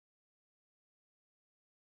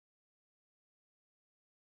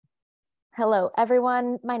Hello,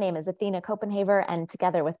 everyone. My name is Athena Copenhaver, and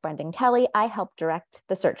together with Brendan Kelly, I help direct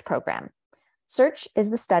the SEARCH program. SEARCH is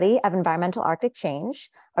the study of environmental Arctic change,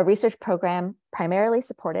 a research program primarily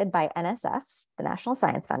supported by NSF, the National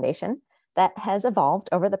Science Foundation, that has evolved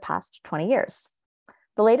over the past 20 years.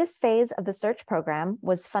 The latest phase of the SEARCH program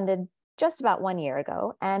was funded just about 1 year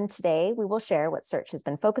ago, and today we will share what SEARCH has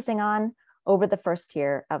been focusing on over the first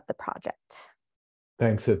year of the project.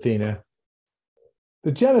 Thanks, Athena.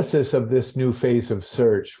 The genesis of this new phase of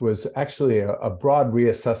SEARCH was actually a broad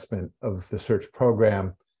reassessment of the SEARCH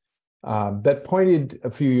program that pointed a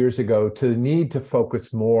few years ago to the need to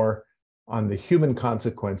focus more on the human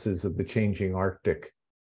consequences of the changing Arctic,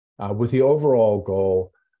 with the overall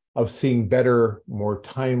goal of seeing better, more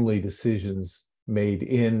timely decisions made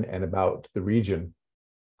in and about the region.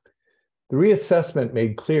 The reassessment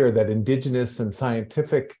made clear that Indigenous and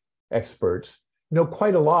scientific experts know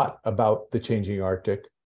quite a lot about the changing Arctic,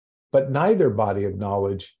 but neither body of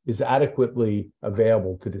knowledge is adequately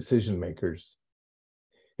available to decision makers.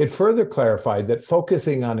 It further clarified that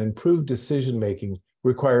focusing on improved decision-making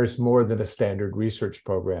requires more than a standard research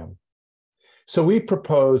program. So we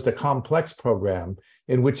proposed a complex program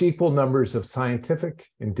in which equal numbers of scientific,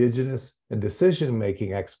 Indigenous, and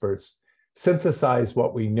decision-making experts synthesize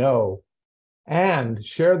what we know and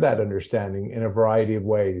share that understanding in a variety of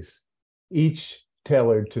ways, each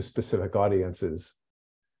tailored to specific audiences.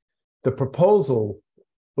 The proposal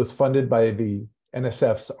was funded by the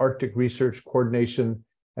NSF's Arctic Research Coordination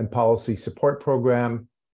and Policy Support Program,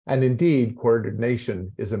 and indeed,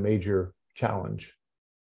 coordination is a major challenge.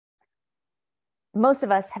 Most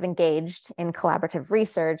of us have engaged in collaborative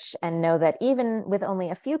research and know that even with only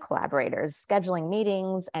a few collaborators, scheduling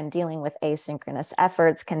meetings and dealing with asynchronous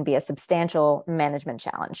efforts can be a substantial management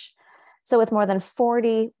challenge. So with more than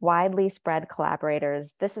 40 widely spread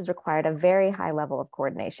collaborators, this has required a very high level of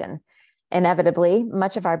coordination. Inevitably,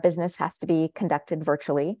 much of our business has to be conducted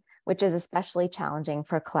virtually, which is especially challenging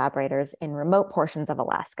for collaborators in remote portions of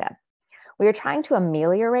Alaska. We are trying to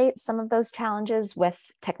ameliorate some of those challenges with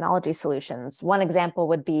technology solutions. One example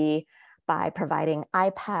would be by providing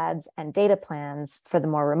iPads and data plans for the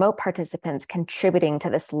more remote participants contributing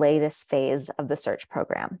to this latest phase of the SEARCH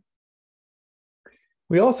program.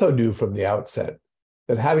 We also knew from the outset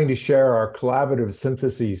that having to share our collaborative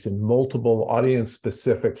syntheses in multiple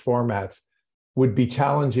audience-specific formats would be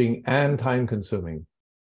challenging and time-consuming.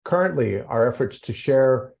 Currently, our efforts to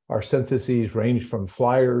share our syntheses range from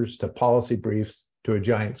flyers to policy briefs to a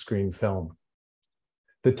giant screen film.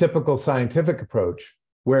 The typical scientific approach,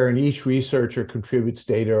 wherein each researcher contributes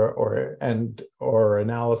data or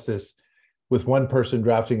analysis with one person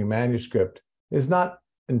drafting a manuscript, is not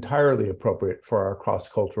entirely appropriate for our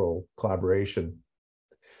cross-cultural collaboration.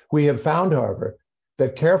 We have found, however,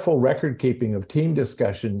 that careful record-keeping of team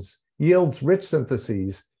discussions yields rich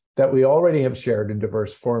syntheses that we already have shared in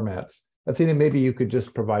diverse formats. Athena, maybe you could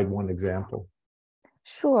just provide one example.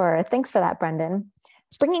 Sure, thanks for that, Brendan.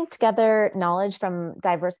 Bringing together knowledge from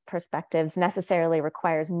diverse perspectives necessarily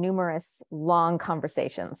requires numerous long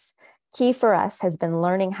conversations. Key for us has been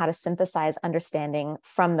learning how to synthesize understanding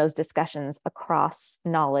from those discussions across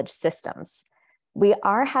knowledge systems. We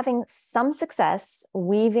are having some success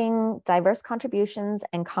weaving diverse contributions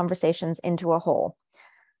and conversations into a whole.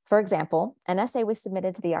 For example, an essay we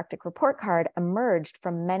submitted to the Arctic Report Card emerged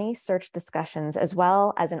from many SEARCH discussions, as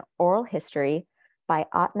well as an oral history by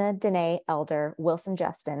Athena, Dene, Elder, Wilson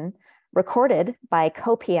Justin, recorded by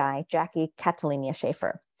co-PI Jackie Catalina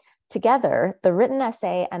Schaefer. Together, the written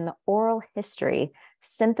essay and the oral history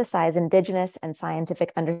synthesize Indigenous and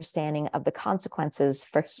scientific understanding of the consequences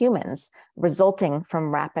for humans resulting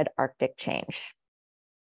from rapid Arctic change.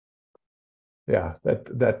 Yeah,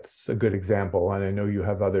 that's a good example, and I know you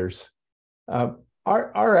have others.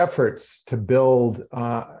 Our efforts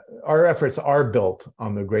are built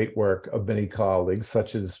on the great work of many colleagues,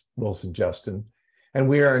 such as Wilson Justin, and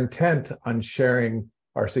we are intent on sharing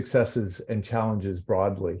our successes and challenges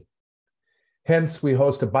broadly. Hence, we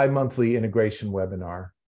host a bi-monthly integration webinar.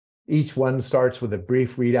 Each one starts with a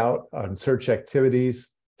brief readout on SEARCH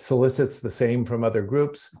activities, solicits the same from other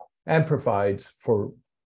groups, and provides for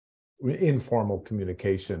informal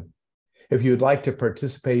communication. If you would like to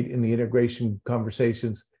participate in the integration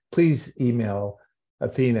conversations, please email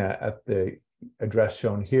Athena at the address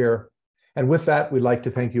shown here. And with that, we'd like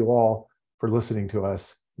to thank you all for listening to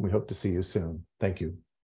us. We hope to see you soon. Thank you.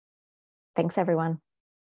 Thanks, everyone.